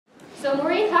So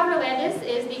Maureen Huffer Landis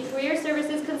is the Career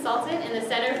Services Consultant in the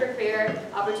Center for Career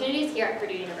Opportunities here at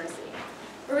Purdue University.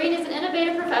 Maureen is an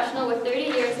innovative professional with 30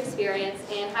 years experience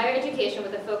in higher education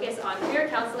with a focus on career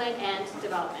counseling and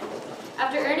development.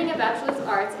 After earning a Bachelor's of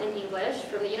Arts in English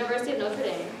from the University of Notre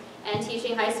Dame and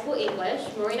teaching high school English,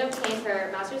 Maureen obtained her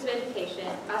Master's of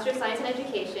Science in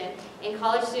Education in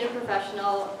College Student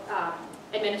Professional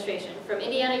Administration from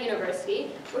Indiana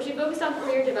University, where she focused on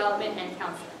career development and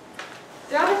counseling.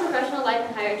 Throughout her professional life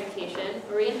in higher education,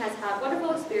 Maureen has had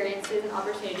wonderful experiences and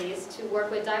opportunities to work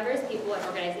with diverse people and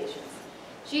organizations.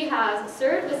 She has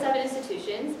served with 7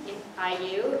 institutions in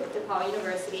IU, DePaul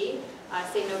University,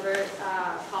 St. Norbert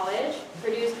College,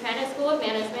 Purdue's Krannert School of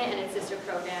Management and its sister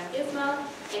program, ISMA,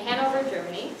 in Hanover,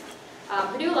 Germany,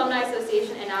 Purdue Alumni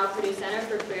Association, and now Purdue Center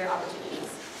for Career Opportunities.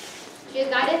 She has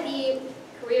guided the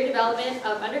career development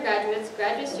of undergraduates,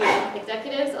 graduate students,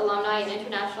 executives, alumni, and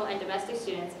international and domestic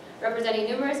students, representing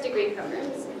numerous degree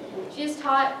programs. She has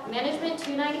taught Management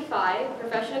 295,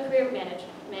 Professional Career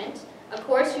Management, a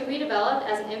course she redeveloped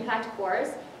as an impact course,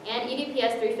 and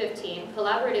EDPS 315,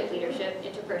 Collaborative Leadership,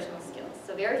 Interpersonal Skills.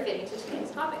 So very fitting to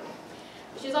today's topic.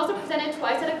 She's also presented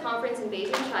twice at a conference in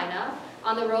Beijing, China,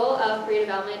 on the role of career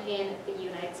development in the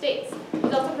United States.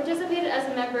 She's also participated as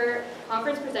a member,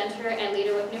 conference presenter, and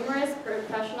leader with numerous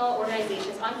professional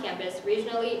organizations on campus,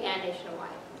 regionally and nationwide.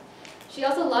 She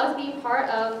also loves being part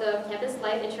of the campus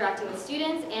life, interacting with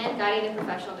students, and guiding their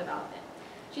professional development.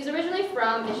 She's originally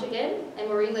from Michigan, and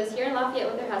Maureen lives here in Lafayette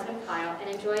with her husband, Kyle, and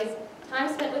enjoys time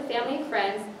spent with family and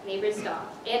friends, neighbors'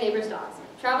 dogs,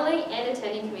 traveling and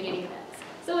attending community events.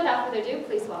 So without further ado,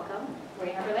 please welcome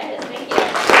Maureen Huffer Landis. Thank you.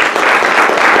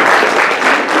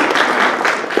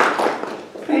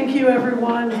 Thank you,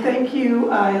 everyone. Thank you,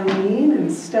 Eileen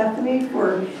and Stephanie,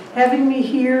 for having me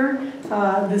here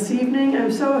this evening.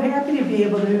 I'm so happy to be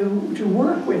able to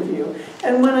work with you.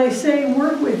 And when I say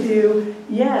work with you,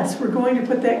 yes, we're going to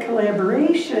put that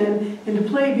collaboration into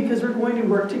play because we're going to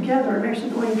work together. I'm actually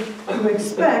going to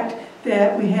expect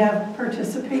that we have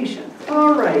participation.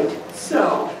 All right,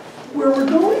 so where we're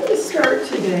going to start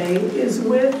today is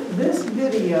with this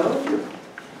video.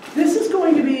 This is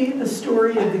going to be the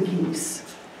story of the geese.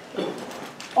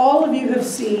 All of you have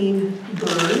seen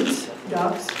birds,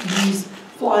 ducks, geese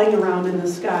flying around in the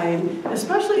sky, and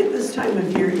especially at this time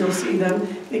of year you'll see them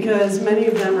because many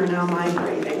of them are now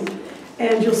migrating.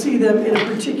 And you'll see them in a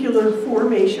particular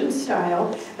formation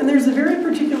style, and there's a very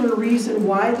particular reason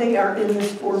why they are in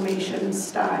this formation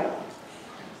style.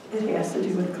 It has to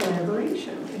do with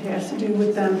collaboration. It has to do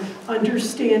with them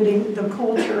understanding the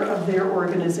culture of their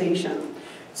organization.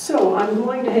 So I'm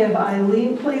going to have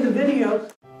Eileen play the video.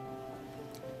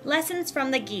 Lessons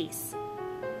from the geese.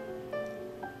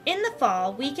 In the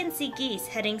fall, we can see geese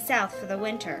heading south for the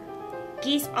winter.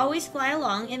 Geese always fly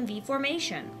along in V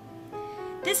formation.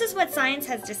 This is what science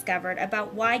has discovered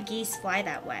about why geese fly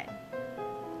that way.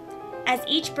 As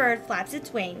each bird flaps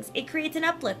its wings, it creates an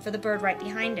uplift for the bird right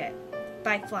behind it.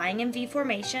 By flying in V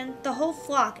formation, the whole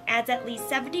flock adds at least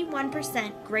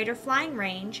 71% greater flying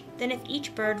range than if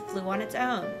each bird flew on its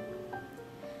own.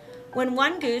 When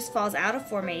one goose falls out of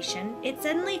formation, it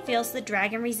suddenly feels the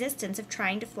drag and resistance of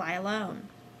trying to fly alone.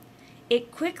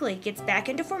 It quickly gets back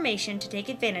into formation to take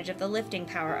advantage of the lifting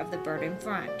power of the bird in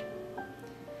front.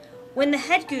 When the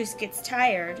head goose gets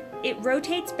tired, it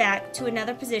rotates back to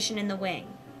another position in the wing.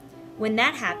 When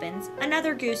that happens,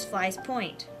 another goose flies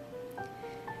point.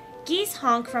 Geese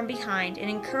honk from behind and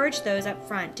encourage those up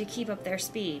front to keep up their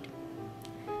speed.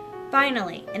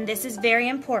 Finally, and this is very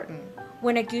important,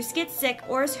 when a goose gets sick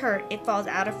or is hurt, it falls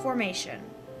out of formation.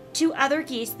 2 other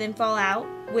geese then fall out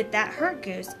with that hurt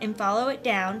goose and follow it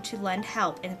down to lend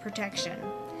help and protection.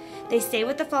 They stay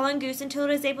with the fallen goose until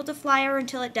it is able to fly or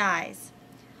until it dies.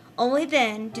 Only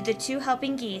then do the 2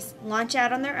 helping geese launch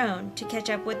out on their own to catch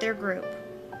up with their group.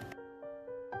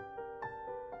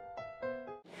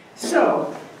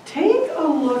 So, take a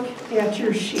look at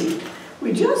your sheet.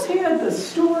 We just had the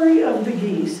story of the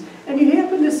geese, and you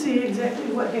happen to see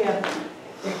exactly what happened.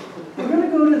 We're going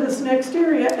to go to this next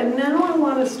area, and now I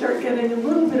want to start getting a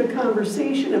little bit of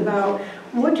conversation about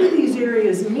what do these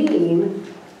areas mean,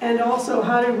 and also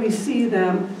how do we see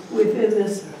them within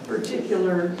this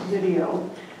particular video.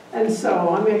 And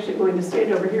so I'm actually going to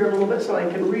stand over here a little bit so I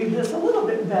can read this a little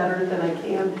bit better than I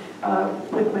can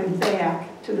with my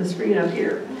back to the screen up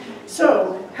here.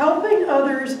 So, helping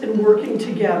others and working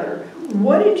together.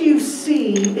 What did you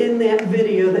see in that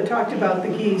video that talked about the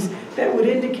geese that would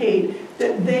indicate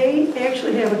that they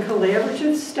actually have a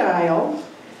collaborative style?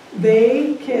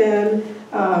 They can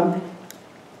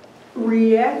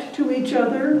react to each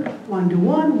other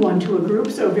one-to-one, one to a group,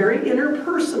 so very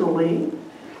interpersonally.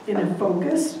 in a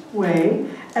focused way.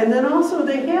 And then also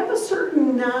they have a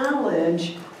certain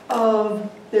knowledge of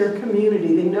their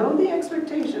community. They know the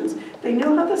expectations. They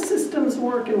know how the systems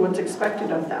work and what's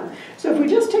expected of them. So if we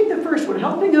just take the first one,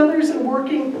 helping others and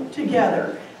working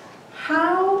together,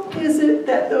 how is it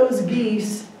that those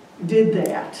geese did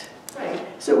that? Right.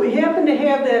 So we happen to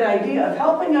have that idea of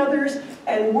helping others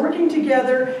and working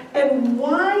together, and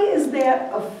why is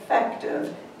that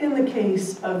effective in the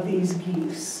case of these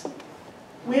geese?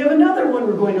 We have another one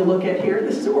we're going to look at here.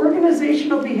 This is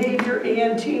organizational behavior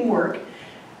and teamwork.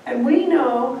 And we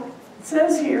know, it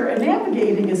says here, and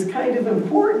navigating is kind of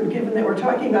important given that we're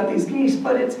talking about these geese,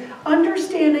 but it's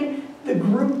understanding the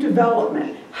group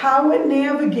development, how it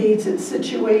navigates its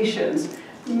situations,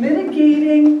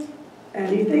 mitigating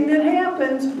anything that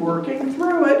happens, working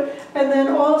through it, and then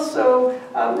also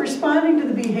responding to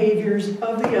the behaviors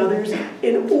of the others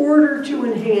in order to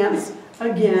enhance,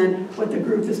 again, what the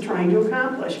group is trying to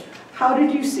accomplish. How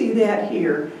did you see that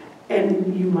here?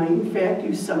 And you might, in fact,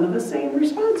 use some of the same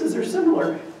responses or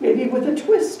similar, maybe with a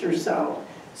twist or so.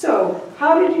 So,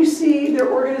 how did you see their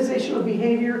organizational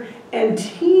behavior and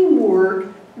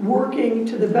teamwork working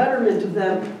to the betterment of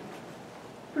them,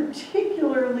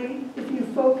 particularly if you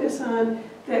focus on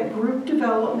that group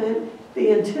development,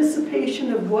 the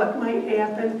anticipation of what might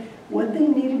happen, what they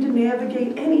needed to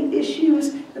navigate, any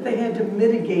issues that they had to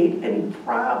mitigate, any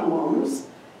problems,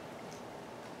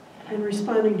 and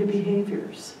responding to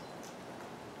behaviors.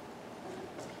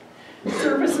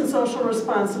 Service and social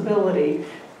responsibility.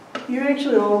 You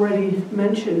actually already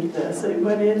mentioned this. It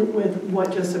went in with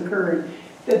what just occurred.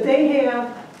 That they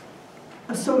have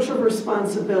a social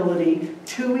responsibility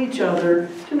to each other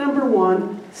to, number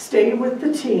one, stay with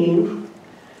the team,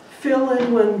 fill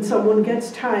in when someone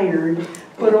gets tired,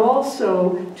 but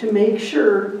also to make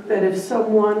sure that if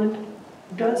someone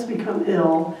does become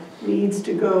ill, needs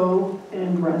to go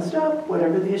and rest up,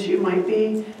 whatever the issue might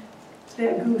be,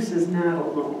 that goose is not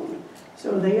alone.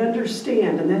 So they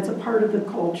understand, and that's a part of the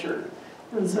culture.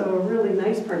 And so a really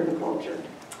nice part of the culture.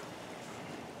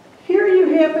 Here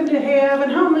you happen to have,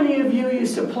 and how many of you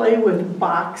used to play with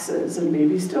boxes, and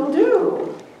maybe still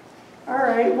do? All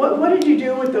right, what did you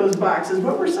do with those boxes?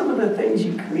 What were some of the things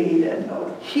you created?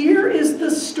 Here is the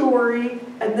story,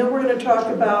 and then we're going to talk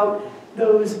about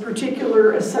those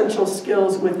particular essential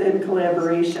skills within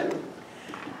collaboration.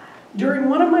 During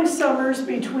one of my summers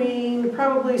between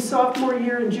probably sophomore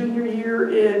year and junior year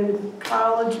in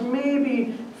college,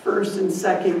 maybe first and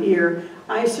second year,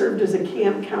 I served as a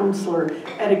camp counselor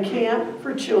at a camp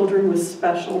for children with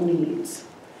special needs.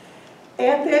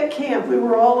 At that camp, we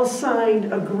were all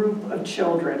assigned a group of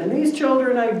children, and these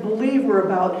children, I believe, were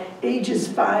about ages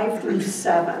 5 through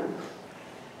 7.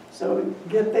 So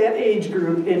get that age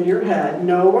group in your head,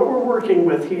 know what we're working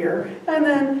with here, and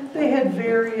then they had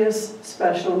various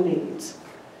special needs.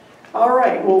 All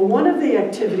right, well, one of the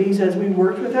activities as we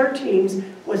worked with our teams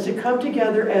was to come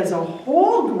together as a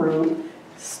whole group,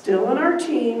 still in our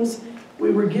teams. We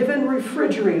were given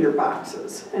refrigerator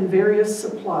boxes and various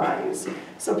supplies.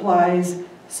 Supplies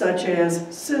such as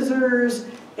scissors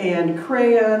and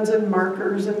crayons and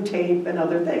markers and tape and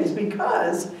other things,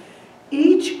 because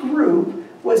each group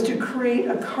was to create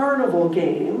a carnival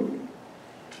game,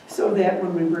 so that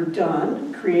when we were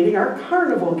done creating our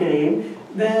carnival game,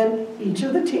 then each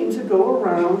of the teams would go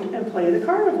around and play the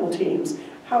carnival teams.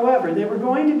 However, they were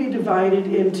going to be divided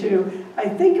into, I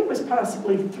think it was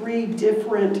possibly 3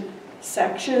 different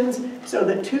sections, so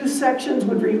that 2 sections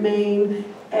would remain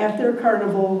at their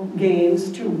carnival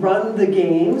games to run the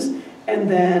games, and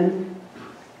then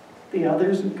the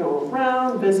others would go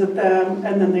around, visit them,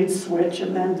 and then they'd switch,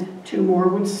 and then 2 more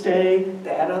would stay.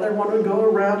 That other one would go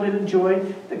around and enjoy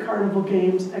the carnival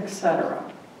games, etc.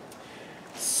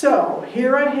 So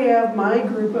here I have my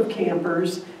group of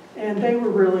campers, and they were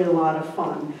really a lot of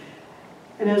fun.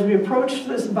 And as we approached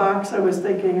this box, I was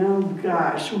thinking, oh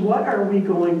gosh, what are we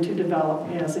going to develop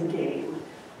as a game?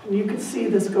 And you could see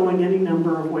this going any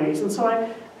number of ways. And so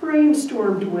I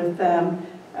brainstormed with them,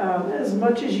 as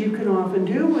much as you can often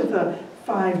do with a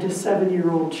 5 to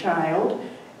 7-year-old child,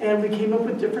 and we came up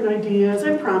with different ideas.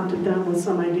 I prompted them with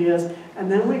some ideas,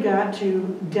 and then we got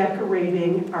to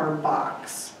decorating our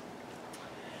box.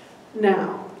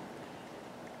 Now,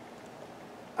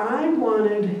 I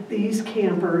wanted these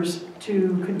campers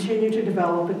to continue to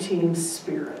develop a team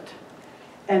spirit,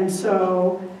 and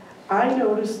so I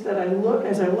noticed that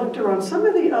as I looked around, some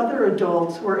of the other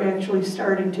adults were actually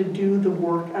starting to do the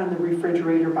work on the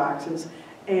refrigerator boxes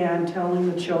and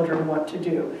telling the children what to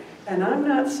do. And I'm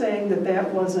not saying that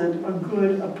that wasn't a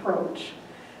good approach,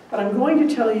 but I'm going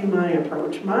to tell you my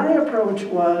approach. My approach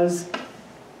was,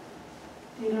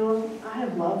 you know, I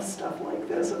love stuff like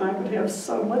this, and I would have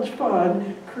so much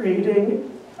fun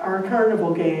creating our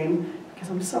carnival game because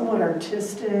I'm somewhat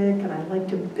artistic and I like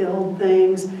to build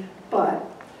things, but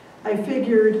I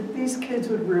figured these kids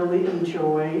would really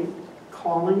enjoy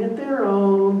calling it their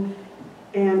own,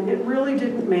 and it really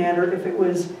didn't matter if it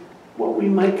was what we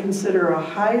might consider a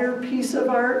higher piece of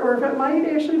art, or if it might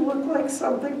actually look like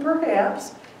something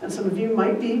perhaps, and some of you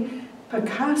might be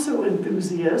Picasso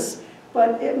enthusiasts,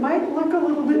 but it might look a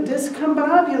little bit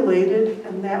discombobulated,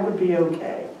 and that would be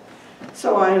okay.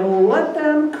 So I let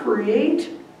them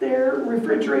create their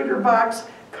refrigerator box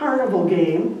carnival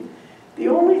game. The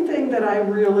only thing that I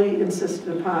really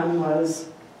insisted upon was,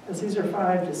 as these are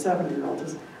 5 to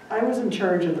 7-year-olds, I was in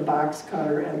charge of the box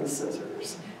cutter and the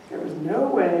scissors. There was no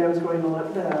way I was going to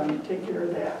let them take care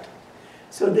of that.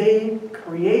 So they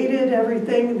created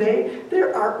everything.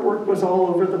 Their artwork was all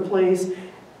over the place.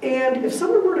 And if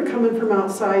someone were to come in from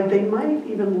outside, they might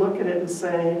even look at it and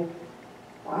say,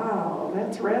 wow,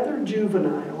 that's rather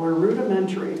juvenile or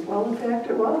rudimentary. Well, in fact,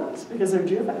 it was, because they're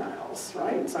juveniles,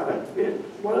 right? So it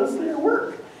was their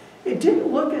work. It didn't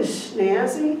look as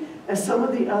snazzy as some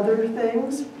of the other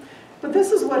things, but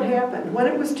this is what happened. When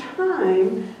it was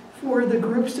time for the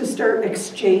groups to start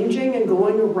exchanging and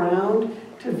going around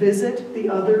to visit the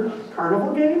other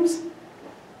carnival games,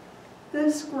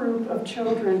 this group of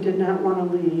children did not want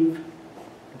to leave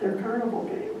their carnival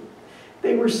game.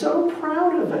 They were so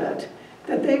proud of it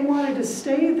that they wanted to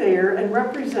stay there and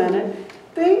represent it.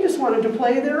 They just wanted to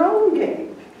play their own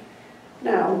game.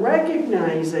 Now,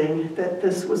 recognizing that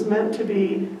this was meant to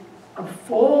be a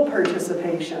full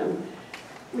participation,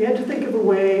 we had to think of a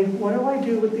way, what do I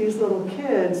do with these little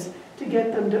kids to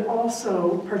get them to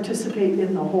also participate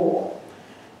in the whole?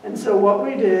 And so what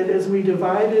we did is we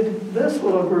divided this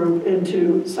little group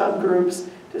into subgroups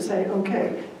to say,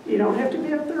 okay, you don't have to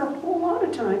be up there a whole lot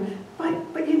of time,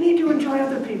 but you need to enjoy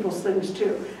other people's things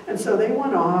too. And so they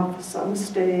went off, some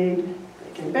stayed,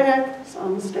 they came back,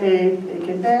 some stayed, they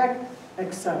came back,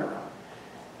 etc.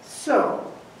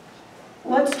 So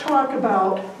let's talk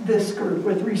about this group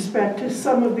with respect to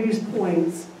some of these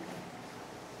points.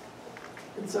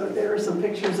 And so there are some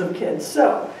pictures of kids.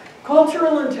 So,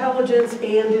 cultural intelligence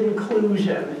and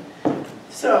inclusion.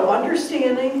 So,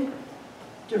 understanding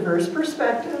diverse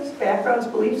perspectives, backgrounds,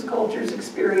 beliefs, cultures,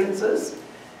 experiences,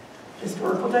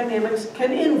 historical dynamics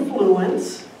can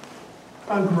influence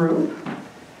a group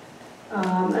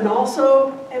and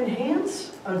also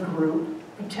enhance a group,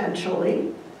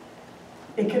 potentially.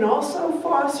 It can also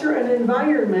foster an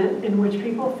environment in which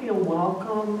people feel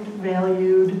welcomed,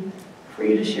 valued,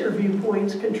 free to share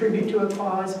viewpoints, contribute to a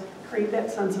cause, create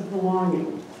that sense of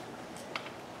belonging.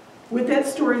 With that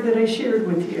story that I shared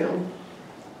with you,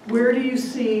 where do you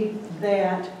see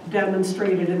that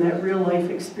demonstrated in that real life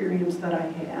experience that I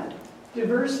had?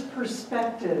 Diverse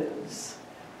perspectives.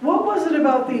 What was it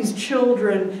about these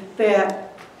children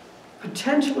that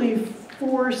potentially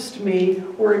forced me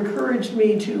or encouraged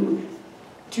me to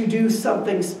do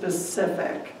something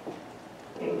specific?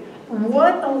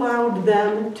 What allowed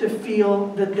them to feel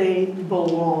that they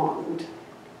belonged?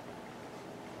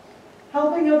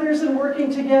 Helping others and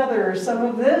working together. Some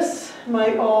of this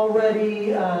might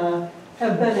already have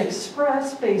been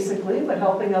expressed, basically, but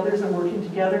helping others and working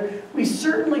together. We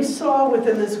certainly saw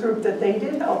within this group that they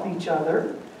did help each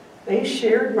other. They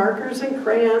shared markers and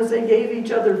crayons. They gave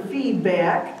each other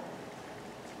feedback.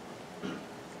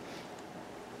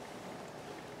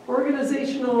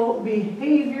 Organizational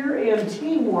behavior and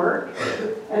teamwork.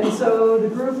 And so the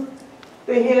group,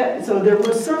 so there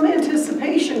was some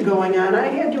anticipation going on. I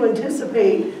had to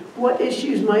anticipate what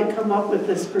issues might come up with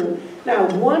this group. Now,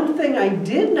 one thing I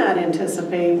did not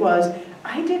anticipate was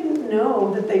I didn't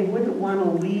know that they wouldn't want to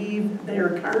leave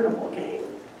their carnival game.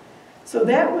 So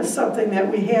that was something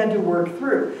that we had to work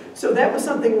through. So that was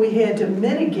something we had to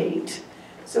mitigate.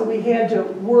 So we had to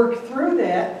work through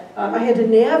that. I had to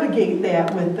navigate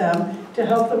that with them to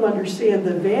help them understand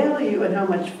the value and how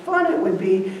much fun it would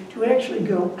be to actually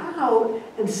go out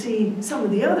and see some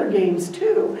of the other games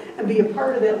too and be a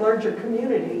part of that larger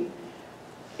community.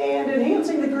 And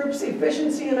enhancing the group's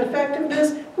efficiency and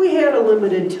effectiveness, we had a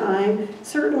limited time.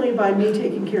 Certainly by me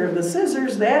taking care of the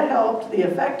scissors, that helped the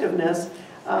effectiveness,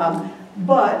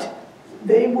 but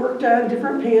they worked on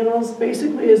different panels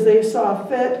basically as they saw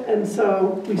fit, and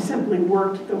so we simply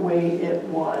worked the way it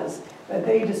was, that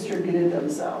they distributed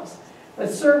themselves.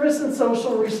 But service and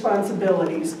social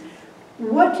responsibilities.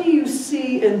 What do you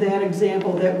see in that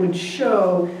example that would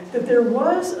show that there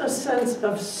was a sense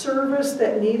of service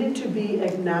that needed to be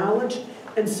acknowledged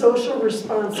and social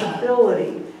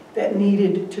responsibility that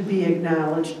needed to be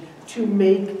acknowledged to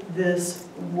make this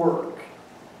work?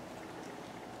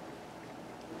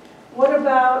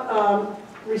 about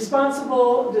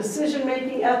responsible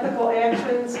decision-making, ethical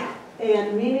actions,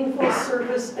 and meaningful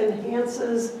service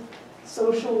enhances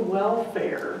social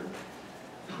welfare.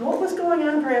 What was going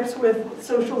on perhaps with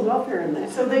social welfare in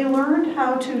that? So they learned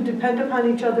how to depend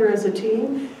upon each other as a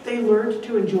team. They learned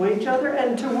to enjoy each other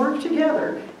and to work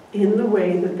together in the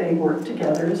way that they work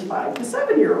together as 5 to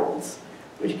 7-year-olds,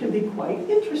 which can be quite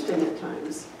interesting at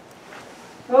times.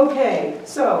 Okay,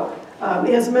 so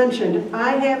as mentioned,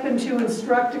 I happen to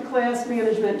instruct a class,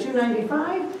 Management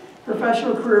 295,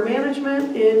 Professional Career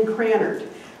Management in Krannert.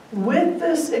 With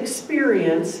this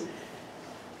experience,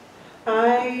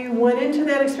 I went into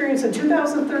that experience in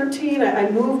 2013. I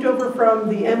moved over from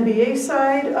the MBA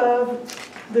side of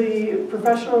the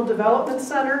Professional Development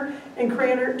Center in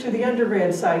Krannert to the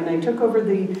undergrad side, and I took over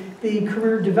the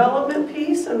career development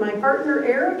piece, and my partner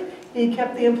Eric, he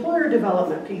kept the employer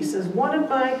development piece. As one of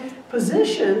my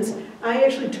positions, I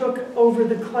actually took over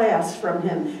the class from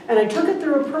him, and I took it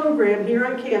through a program here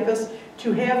on campus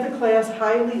to have the class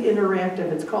highly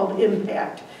interactive. It's called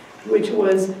Impact, which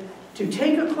was to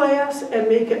take a class and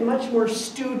make it much more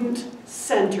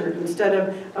student-centered instead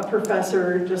of a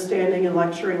professor just standing and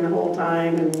lecturing the whole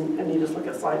time and you just look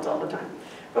at slides all the time.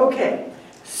 Okay,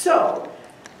 so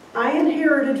I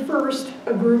inherited first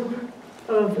a group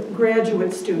of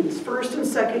graduate students, first and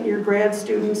second year grad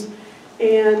students,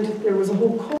 and there was a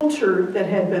whole culture that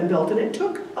had been built, and it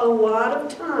took a lot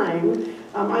of time.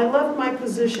 I left my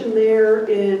position there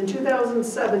in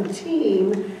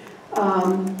 2017.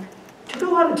 Took a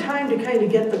lot of time to kind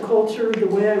of get the culture the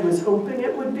way I was hoping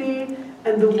it would be,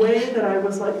 and the way that I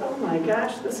was like, oh my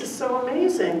gosh, this is so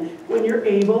amazing when you're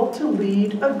able to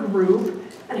lead a group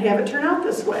and have it turn out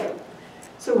this way.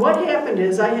 So what happened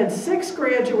is I had 6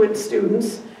 graduate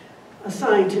students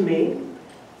assigned to me.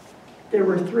 There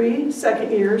were 3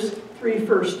 second years, 3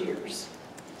 first years.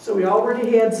 So we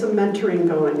already had some mentoring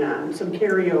going on, some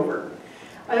carryover.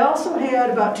 I also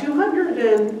had about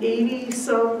 280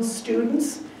 some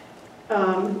students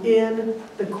in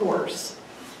the course.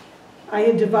 I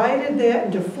had divided that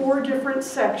into 4 different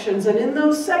sections, and in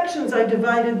those sections I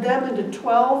divided them into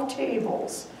 12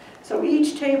 tables. So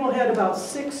each table had about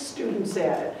 6 students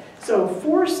at it. So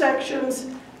 4 sections,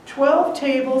 12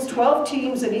 tables, 12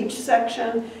 teams in each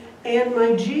section, and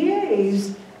my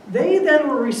GAs, they then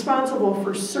were responsible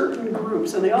for certain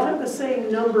groups, and they all have the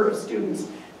same number of students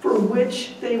for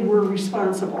which they were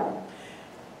responsible.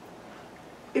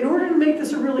 In order to make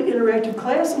this a really interactive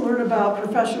class and learn about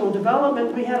professional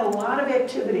development, we had a lot of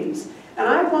activities. And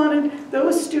I wanted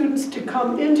those students to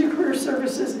come into career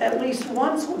services at least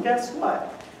once. Well, guess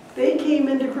what? They came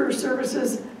into career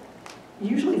services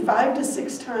usually 5 to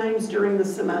 6 times during the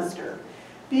semester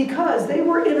because they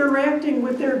were interacting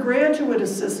with their graduate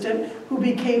assistant who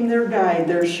became their guide,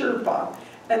 their Sherpa.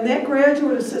 And that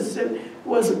graduate assistant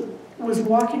was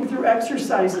walking through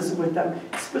exercises with them,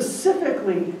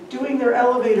 specifically doing their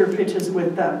elevator pitches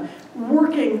with them,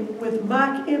 working with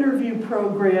mock interview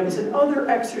programs and other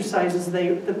exercises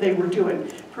that they were doing,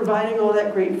 providing all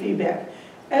that great feedback.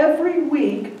 Every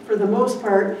week, for the most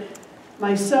part,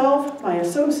 myself, my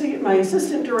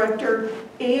assistant director,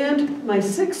 and my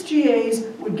 6 GAs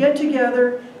would get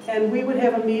together and we would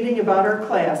have a meeting about our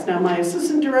class. Now, my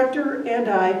assistant director and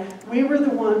we were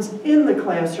the ones in the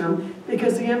classroom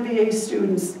because the MBA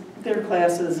students, their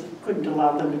classes couldn't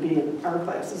allow them to be in our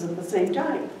classes at the same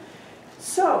time.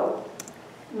 So,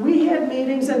 we had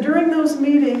meetings, and during those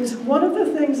meetings, one of the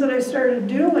things that I started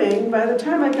doing by the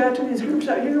time I got to these groups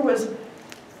out here was,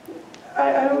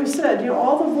 I always said,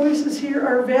 all the voices here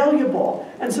are valuable,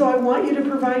 and so I want you to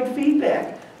provide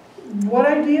feedback. What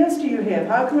ideas do you have?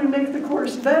 How can we make the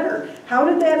course better? How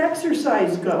did that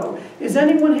exercise go? Is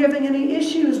anyone having any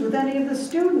issues with any of the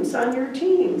students on your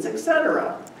teams,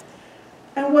 etc.?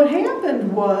 And what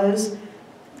happened was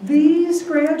these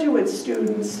graduate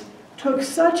students took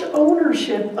such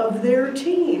ownership of their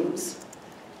teams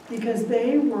because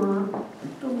they were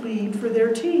the lead for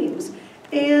their teams.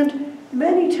 And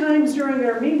many times during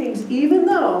our meetings, even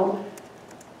though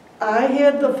I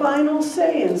had the final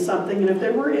say in something, and if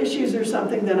there were issues or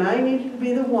something, then I needed to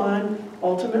be the one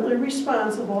ultimately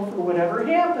responsible for whatever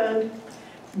happened.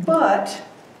 But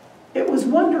it was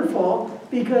wonderful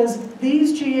because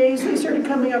these GAs, they started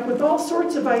coming up with all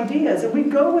sorts of ideas, and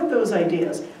we'd go with those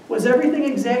ideas. Was everything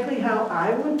exactly how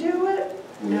I would do it?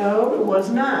 No, it was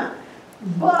not.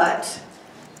 But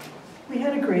we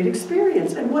had a great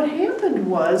experience. And what happened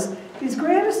was these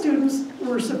grad students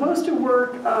were supposed to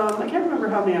work, I can't remember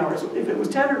how many hours, if it was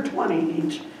 10 or 20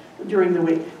 each during the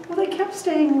week. Well, they kept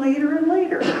staying later and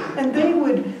later. And they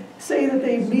would say that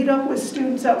they'd meet up with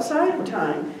students outside of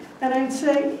time. And I'd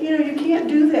say, you know, you can't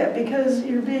do that because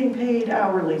you're being paid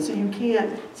hourly, so you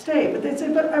can't stay. But they'd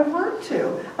say, but I want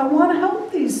to. I want to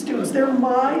help these students. They're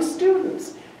my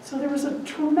students. So there was a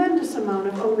tremendous amount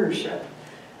of ownership.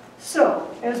 So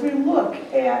as we look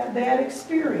at that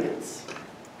experience,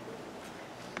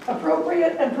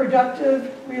 appropriate and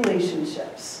productive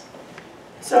relationships.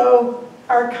 So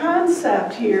our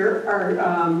concept here, our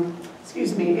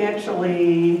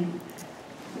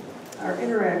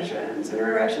interactions,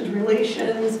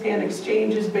 relations, and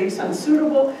exchanges based on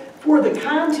suitable for the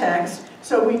context.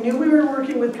 So we knew we were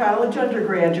working with college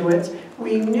undergraduates.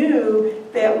 We knew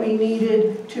that we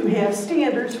needed to have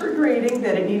standards for grading,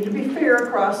 that it needed to be fair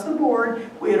across the board.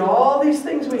 We had all these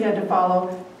things we had to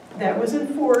follow. That was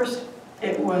enforced.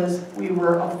 We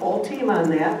were a full team on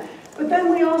that. But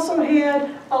then we also had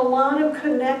a lot of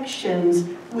connections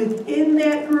within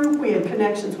that group. We had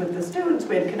connections with the students,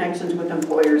 we had connections with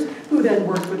employers who then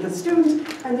worked with the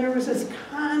students, and there was this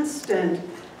constant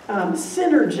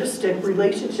synergistic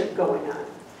relationship going on.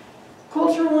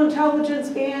 Cultural intelligence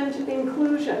and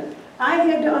inclusion. I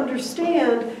had to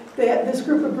understand that this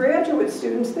group of graduate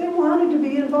students, they wanted to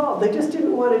be involved. They just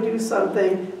didn't want to do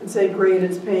something and say, great,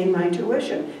 it's paying my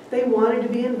tuition. They wanted to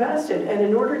be invested, and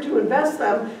in order to invest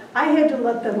them, I had to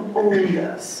let them own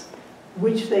this,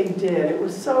 which they did. It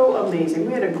was so amazing.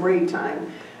 We had a great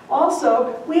time.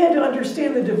 Also, we had to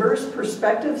understand the diverse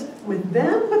perspectives with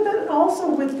them, but then also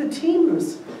with the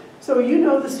teams. So you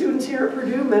know the students here at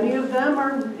Purdue, many of them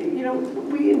are, you know,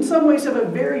 we in some ways have a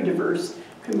very diverse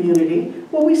community.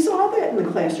 Well, we saw that in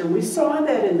the classroom. We saw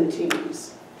that in the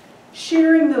teams.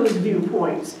 Sharing those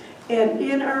viewpoints. And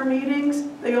in our meetings,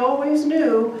 they always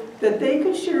knew that they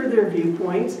could share their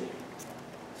viewpoints.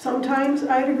 Sometimes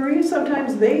I'd agree,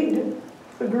 sometimes they'd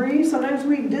agree, sometimes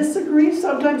we'd disagree,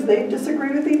 sometimes they'd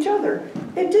disagree with each other.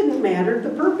 It didn't matter.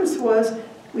 The purpose was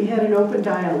we had an open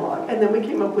dialogue, and then we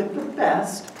came up with the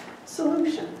best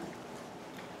solution.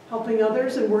 Helping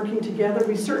others and working together,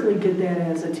 we certainly did that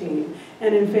as a team.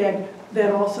 And in fact,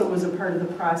 that also was a part of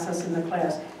the process in the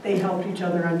class. They helped each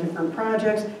other on different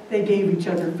projects. They gave each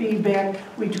other feedback.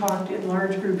 We talked in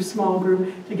large groups, small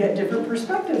group, to get different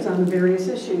perspectives on the various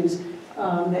issues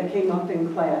that came up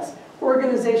in class.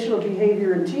 Organizational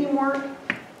behavior and teamwork.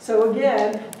 So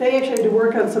again, they actually had to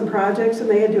work on some projects and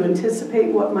they had to anticipate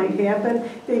what might happen.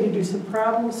 They had to do some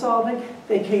problem solving.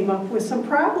 They came up with some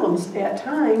problems at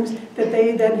times that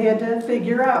they then had to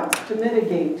figure out to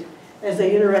mitigate as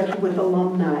they interacted with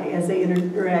alumni, as they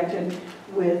interacted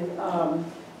with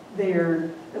their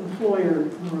employer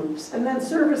groups. And then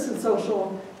service and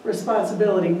social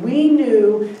responsibility. We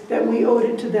knew that we owed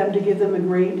it to them to give them a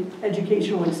great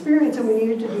educational experience, and we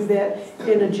needed to do that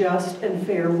in a just and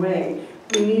fair way.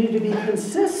 We needed to be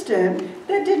consistent.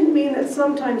 That didn't mean that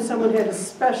sometimes someone had a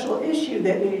special issue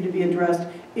that needed to be addressed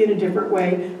in a different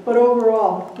way, but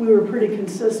overall, we were pretty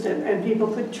consistent, and people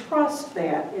could trust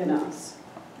that in us.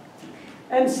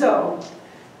 And so,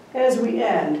 as we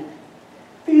end,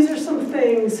 these are some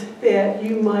things that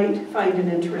you might find an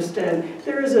interest in.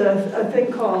 There is a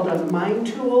thing called Mind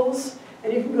Tools,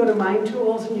 and you can go to Mind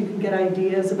Tools and you can get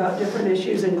ideas about different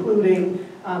issues, including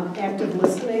active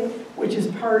listening, which is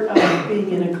part of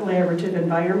being in a collaborative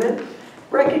environment.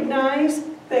 Recognize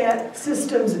that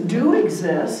systems do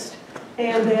exist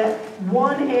and that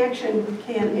one action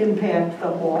can impact the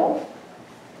whole.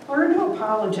 Learn to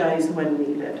apologize when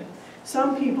needed.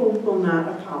 Some people will not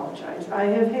apologize. I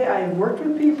have worked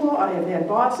with people, I have had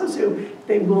bosses who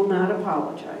they will not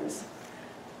apologize.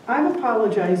 I've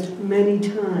apologized many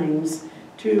times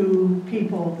to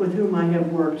people with whom I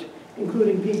have worked,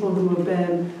 including people who have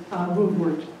been, who've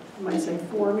worked, I might say,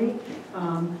 for me.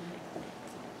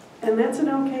 And that's an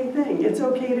okay thing. It's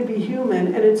okay to be human,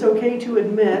 and it's okay to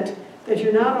admit that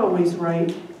you're not always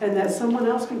right, and that someone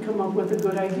else can come up with a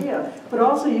good idea. But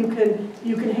also you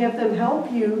can have them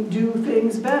help you do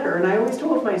things better. And I always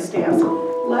told my staff,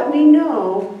 let me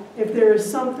know if there is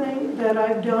something that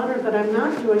I've done or that I'm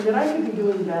not doing that I could be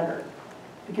doing better,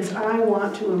 because I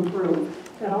want to improve.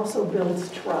 That also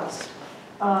builds trust.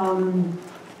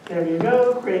 There you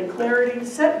go, create clarity,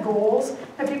 set goals,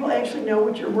 have people actually know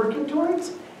what you're working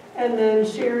towards, and then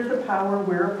share the power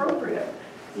where appropriate.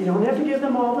 You don't have to give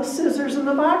them all the scissors and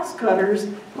the box cutters,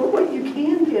 but what you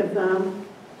can give them,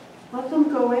 let them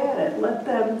go at it. Let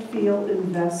them feel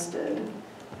invested.